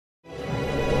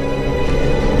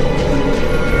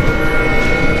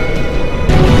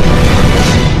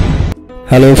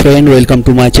Hello friend, welcome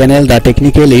to my channel the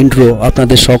technical intro.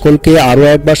 আপনাদের সকলকে আরও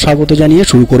একবার স্বাগত জানিয়ে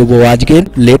শুরু করব আজকের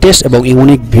লেটেস্ট এবং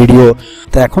ইউনিক ভিডিও।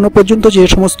 তো এখনো পর্যন্ত যে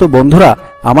সমস্ত বন্ধুরা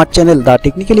আমার চ্যানেল দ্য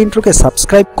টেকনিক্যাল ইন্ট্রোকে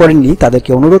সাবস্ক্রাইব করেননি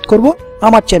তাদেরকে অনুরোধ করব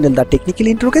আমার চ্যানেল দ্য টেকনিক্যাল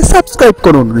ইন্ট্রোকে সাবস্ক্রাইব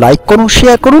করুন, লাইক করুন,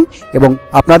 শেয়ার করুন এবং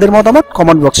আপনাদের মতামত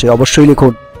কমেন্ট বক্সে অবশ্যই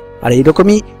লিখুন। আর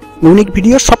এইরকমই ইউনিক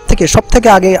ভিডিও সব থেকে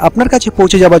আগে আপনার কাছে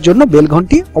পৌঁছে যাওয়ার জন্য বেল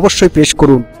ঘন্টি অবশ্যই প্রেস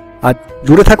করুন আর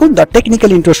জুড়ে থাকুন দ্য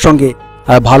টেকনিক্যাল ইন্ট্রোর সঙ্গে।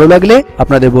 আর ভালো লাগলে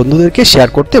আপনাদের বন্ধুদেরকে শেয়ার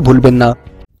করতে ভুলবেন না।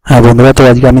 হ্যাঁ বন্ধুরা, তো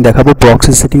আজকে আমি দেখাবো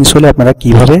প্রক্সি সেটিংস হলে আপনারা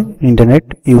কিভাবে ইন্টারনেট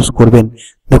ইউজ করবেন।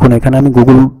 দেখুন এখানে আমি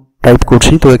গুগল টাইপ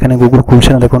করছি, তো এখানে গুগল খুলছে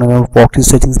না। দেখুন এখানে প্রক্সি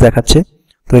সেটিংস দেখাচ্ছে।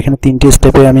 তো এখানে তিনটে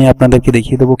স্টেপে আমি আপনাদেরকে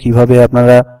দেখিয়ে দেবো কিভাবে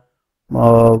আপনারা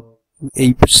এই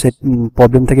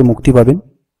প্রবলেম থেকে মুক্তি পাবেন।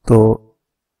 তো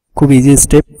খুব ইজি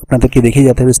স্টেপ, আপনাদেরকে দেখে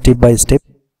যেতে হবে স্টেপ বাই স্টেপ,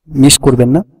 মিস করবেন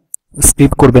না,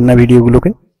 স্কিপ করবেন না ভিডিওগুলোকে।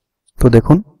 তো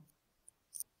দেখুন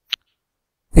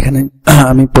এখানে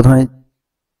আমি প্রথমে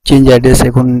চেঞ্জ অ্যাড্রেস,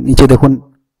 এখন নিচে দেখুন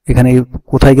এখানে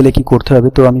কোথায় গেলে কি করতে হবে।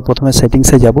 তো আমি প্রথমে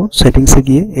সেটিংসে যাব, সেটিংসে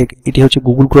গিয়ে এটি হচ্ছে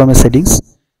গুগল ক্রোমের সেটিংস।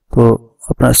 তো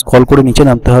আপনার স্ক্রল করে নিচে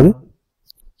নামতে হবে।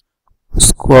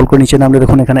 স্ক্রল করে নিচে নামলে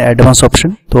দেখুন এখানে অ্যাডভান্স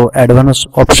অপশন, তো অ্যাডভান্স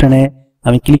অপশনে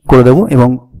আমি ক্লিক করে দেবো এবং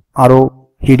আরও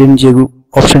হিডেন যে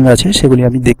অপশন আছে সেগুলি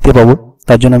আমি দেখতে পাবো।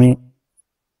 তার জন্য আমি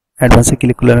অ্যাডভান্সে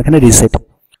ক্লিক করলাম। এখানে রিসেট,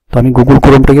 তো আমি গুগল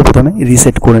ক্রোমটাকে প্রথমে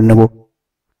রিসেট করে নেব।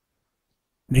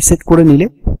 রিসেট করে নিলে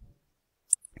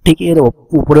ঠিক এর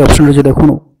উপরে অপশন রয়েছে দেখুন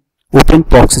ওপেন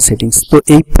প্রক্সি সেটিংস। তো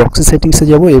এই প্রক্সি সেটিংসে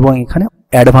যাব এবং এখানে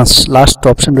অ্যাডভান্স লাস্ট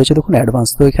অপশন রয়েছে দেখুন অ্যাডভান্স।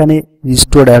 তো এখানে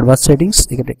রিস্টোর অ্যাডভান্স সেটিংস,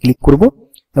 এখানে ক্লিক করব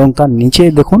এবং তার নিচে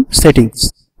দেখুন সেটিংস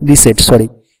রিসেট।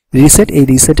 এই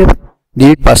রিসেটে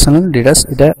ডিলিট পার্সোনাল ডিটেইলস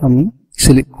এটা আমি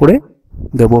সিলেক্ট করে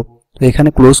দেব। তো এখানে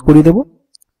ক্লোজ করে দেব।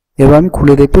 এবার আমি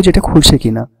খুলে দেখবো যেটা খুলছে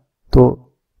কিনা। তো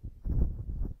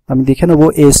আমি দেখে নেবো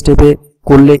এই স্টেপে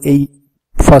করলে, এই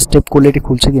ফার্স্ট স্টেপ করলে এটি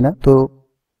খুলছে কিনা। তো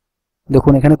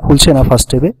দেখুন এখানে খুলছে না ফার্স্ট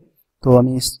স্টেপে। তো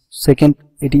আমি সেকেন্ড,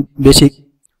 এটি বেসিক।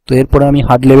 তো এরপরে আমি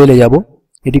হার্ড লেভেলে যাব।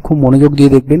 এটি খুব মনোযোগ দিয়ে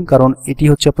দেখবেন কারণ এটি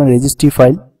হচ্ছে আপনার রেজিস্ট্রি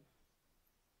ফাইল।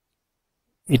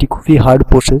 এটি খুবই হার্ড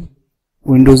প্রসেস।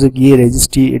 উইন্ডোজে গিয়ে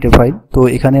রেজিস্ট্রি এটা ফাইল। তো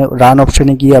এখানে রান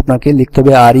অপশনে গিয়ে আপনাকে লিখতে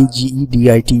হবে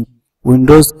REGEDIT।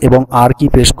 উইন্ডোজ এবং আর কি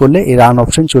প্রেস করলে এই রান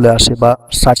অপশন চলে আসে, বা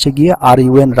সার্চে গিয়ে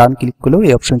RUN রান ক্লিক করলেও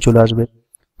এই অপশন চলে আসবে।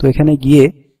 তো এখানে গিয়ে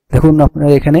দেখুন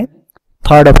আপনারা এখানে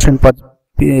থার্ড অপশন,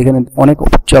 এখানে অনেক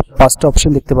 5টা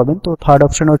অপশন দেখতে পাবেন। তো থার্ড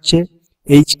অপশন হচ্ছে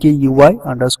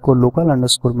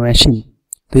HKUI_local_machine।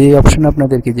 তো এই অপশনে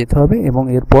আপনাদেরকে যেতে হবে এবং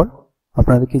এরপর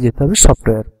আপনাদেরকে যেতে হবে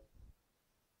সফটওয়্যার।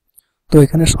 তো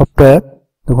এখানে সফটওয়্যার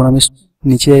দেখুন আমি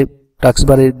নিচে টাস্ক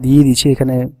বারে দিয়ে দিয়েছি,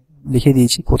 এখানে লিখে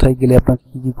দিয়েছি কোথায় গেলে আপনাকে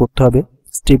কি কি করতে হবে।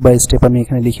 স্টেপ বাই স্টেপ আমি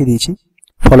এখানে লিখে দিয়েছি,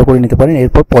 ফলো করে নিতে পারেন।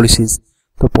 এরপর পলিসিস।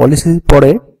 তো পলিসিস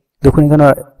পরে দেখুন এখানে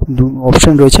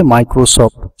অপশন রয়েছে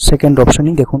মাইক্রোসফট। সেকেন্ড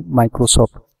অপশনই দেখুন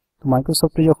মাইক্রোসফট। তো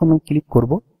মাইক্রোসফটে যখন আমি ক্লিক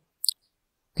করব,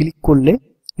 ক্লিক করলে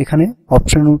এখানে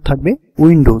অপশন থাকবে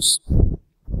উইন্ডোজ।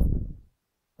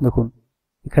 দেখুন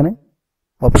এখানে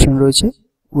অপশন রয়েছে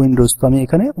উইন্ডোজ। তো আমি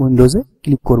এখানে উইন্ডোজে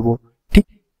ক্লিক করব। ঠিক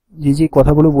যে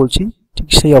কথাগুলো বলছি ঠিক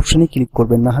সেই অপশনে ক্লিক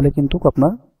করবেন, না হলে কিন্তু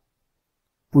আপনার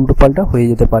উল্টোপাল্টা হয়ে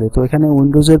যেতে পারে। তো এখানে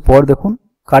উইন্ডোজের পর দেখুন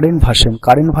কারেন্ট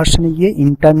ভার্সনে গিয়ে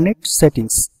ইন্টারনেট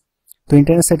সেটিংস। তো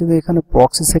ইন্টারনেট সেটিংস এখানে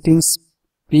প্রক্সি সেটিংস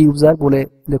প্রি ইউজার বলে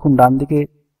দেখুন ডান দিকে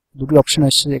দুটি অপশন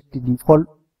আসছে, একটি ডিফল্ট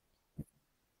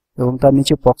এবং তার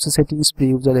নিচে প্রক্সি সেটিংস প্রি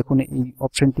ইউজার। দেখুন এই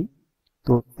অপশনটি,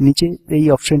 তো নিচে এই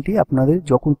অপশনটি আপনাদের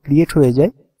যখন ক্রিয়েট হয়ে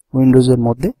যায় উইন্ডোজের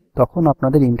মধ্যে তখন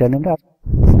আপনাদের ইন্টারনেট আর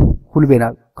খুলবে না।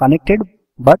 কানেক্টেড,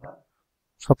 বাট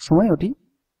সবসময় ওটি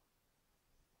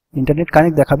ইন্টারনেট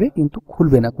কানেক্ট দেখাবে কিন্তু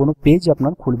খুলবে না, কোনো পেজ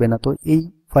আপনার খুলবে না। তো এই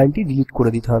ফাইলটি ডিলিট করে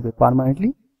দিতে হবে,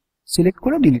 পার্মানেন্টলি সিলেক্ট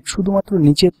করে ডিলিট, শুধুমাত্র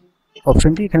নিচের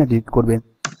অপশনটি এখানে ডিলিট করবেন।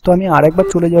 তো আমি আরেকবার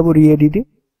চলে যাব রিএডিটে।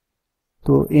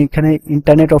 তো এখানে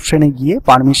ইন্টারনেট অপশনে গিয়ে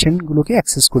পারমিশনগুলোকে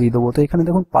অ্যাক্সেস করিয়ে দেবো। তো এখানে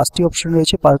দেখুন 5টি অপশন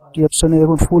রয়েছে। 5টি অপশনে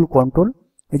দেখুন ফুল কন্ট্রোল,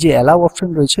 এই যে অ্যালাউ অপশন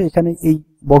রয়েছে এখানে এই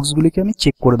বক্সগুলিকে আমি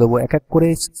চেক করে দেবো। এক এক করে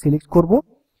সিলেক্ট করব।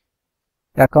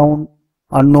 অ্যাকাউন্ট,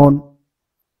 আননোন,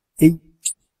 এই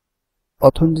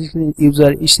অথেন্টিকেশন,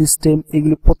 ইউজার, সিস্টেম,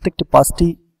 এগুলি প্রত্যেকটি 5টি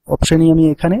অপশনই আমি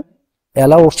এখানে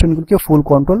অ্যালাউ অপশনগুলিকে ফুল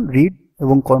কন্ট্রোল, রিড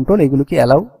এবং কন্ট্রোল এগুলোকে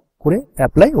অ্যালাউ করে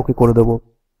অ্যাপ্লাই ওকে করে দেবো।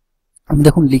 আমি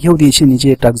দেখুন লিখেও দিয়েছি নিচে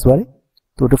টাস্ক বারে,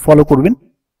 তো ওটা ফলো করবেন।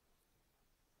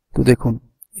 তো দেখুন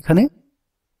এখানে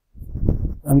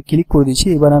আমি ক্লিক করে দিয়েছি।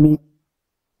 এবার আমি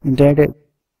ইন্টারনেটে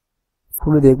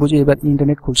খুলে দেখবো যে এবার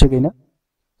ইন্টারনেট খুলছে কিনা।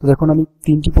 তো দেখুন আমি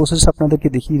 3টি প্রসেস আপনাদেরকে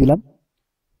দেখিয়ে দিলাম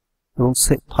এবং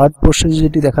থার্ড প্রসেস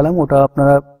যেটি দেখালাম ওটা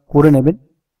আপনারা করে নেবেন।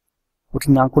 ওটি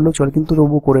না করলেও চলে কিন্তু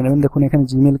তবুও করে নেবেন। দেখুন এখানে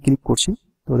জিমেল ক্লিক করছি,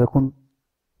 তো দেখুন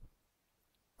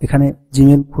এখানে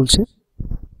জিমেল খুলছে।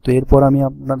 তো এরপর আমি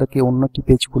আপনাদেরকে অন্য একটি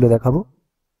পেজ খুলে দেখাবো।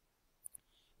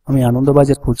 আমি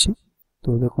আনন্দবাজার খুলছি। তো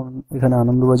দেখুন এখানে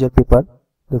আনন্দবাজার পেপার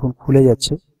দেখুন খুলে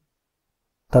যাচ্ছে,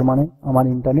 তার মানে আমার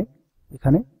ইন্টারনেট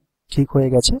এখানে ঠিক হয়ে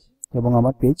গেছে এবং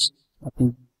আমার পেজ আপনি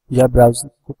যা ব্রাউজ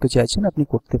করতে চাইছেন আপনি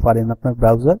করতে পারেন, আপনার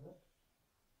ব্রাউজার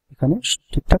এখানে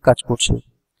ঠিকঠাক কাজ করছে।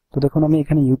 তো দেখুন আমি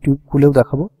এখানে ইউটিউব খুলেও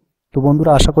দেখাবো। তো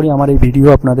বন্ধুরা, আশা করি আমার এই ভিডিও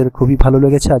আপনাদের খুবই ভালো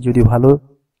লেগেছে। আর যদি ভালো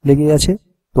লেগে গেছে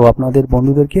তো আপনাদের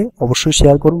বন্ধুদেরকে অবশ্যই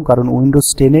শেয়ার করুন, কারণ উইন্ডোজ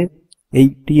 10 এর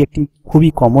এইটি একটি খুবই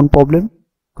কমন প্রবলেম।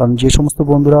 কারণ যে সমস্ত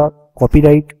বন্ধুরা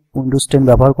কপিরাইট উইন্ডোজ 10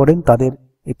 ব্যবহার করেন তাদের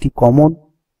একটি কমন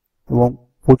এবং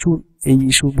প্রচুর এই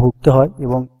ইস্যু ভুগতে হয়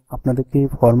এবং আপনাদেরকে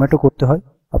ফরম্যাটও করতে হয়।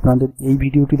 আপনাদের এই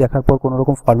ভিডিওটি দেখার পর কোনো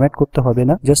রকম ফরম্যাট করতে হবে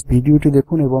না, জাস্ট ভিডিওটি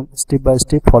দেখুন এবং স্টেপ বাই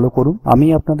স্টেপ ফলো করুন। আমি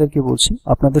আপনাদেরকে বলছি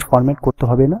আপনাদের ফরম্যাট করতে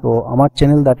হবে না। তো আমার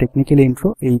চ্যানেল দ্য টেকনিক্যাল ইন্ট্রো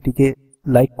এইটিকে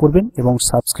লাইক করবেন এবং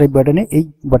সাবস্ক্রাইব বাটনে এই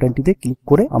বাটনটিতে ক্লিক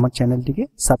করে আমার চ্যানেলটিকে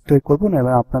সাবস্ক্রাইব করবেন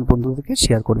এবং আপনার বন্ধুদেরকে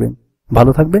শেয়ার করবেন।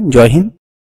 ভালো থাকবেন। জয় হিন্দ।